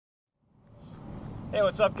Hey,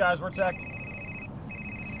 what's up, guys? We're Tech.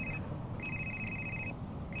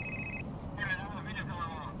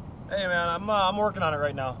 Hey, man, I'm working on it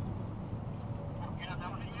right now.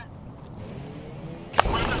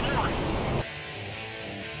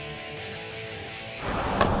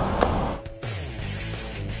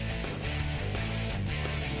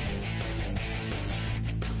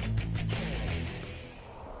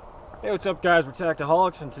 Hey, what's up, guys? We're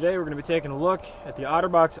Tactiholics, and today we're going to be taking a look at the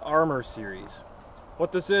OtterBox Armor Series.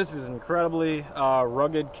 What this is an incredibly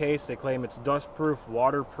rugged case. They claim it's dust-proof,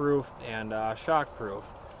 waterproof, and shock-proof.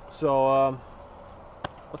 So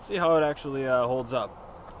let's see how it actually holds up.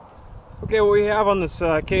 Okay, what we have on this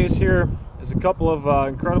case here is a couple of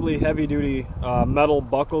incredibly heavy-duty metal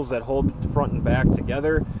buckles that hold the front and back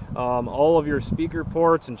together. All of your speaker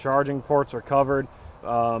ports and charging ports are covered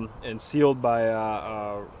and sealed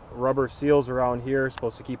by rubber seals around here,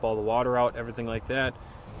 supposed to keep all the water out, everything like that.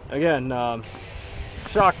 Again,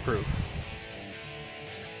 shockproof.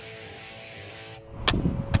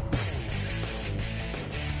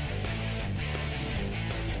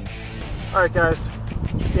 Alright, guys,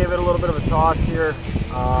 gave it a little bit of a toss here.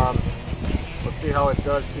 Let's see how it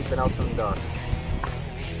does keeping out some dust.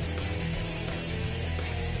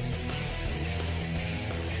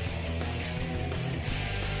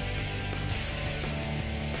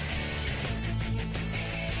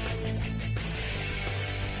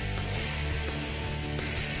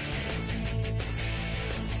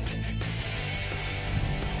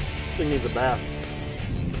 This thing needs a bath.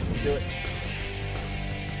 Let's do it.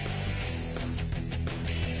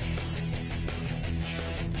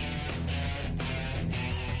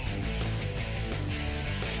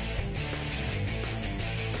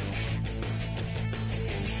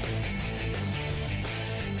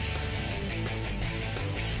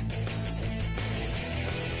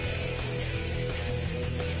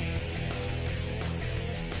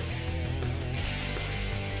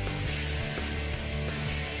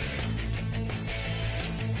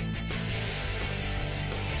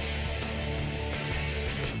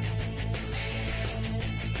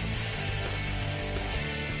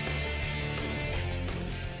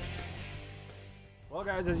 Well,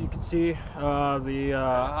 guys, as you can see, the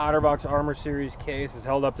OtterBox Armor Series case is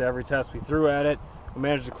held up to every test we threw at it. We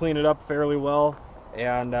managed to clean it up fairly well,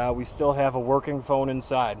 and we still have a working phone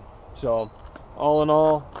inside. So, all in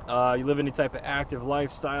all, you live any type of active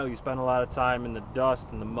lifestyle, you spend a lot of time in the dust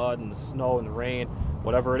and the mud and the snow and the rain,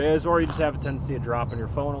 whatever it is, or you just have a tendency of dropping your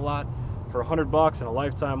phone a lot. For $100 and a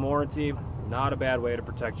lifetime warranty, not a bad way to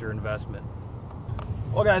protect your investment.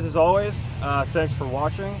 Well, guys, as always, thanks for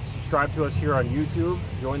watching. Subscribe to us here on YouTube.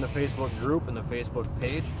 Join the Facebook group and the Facebook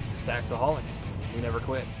page, Tactiholics. We never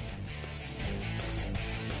quit.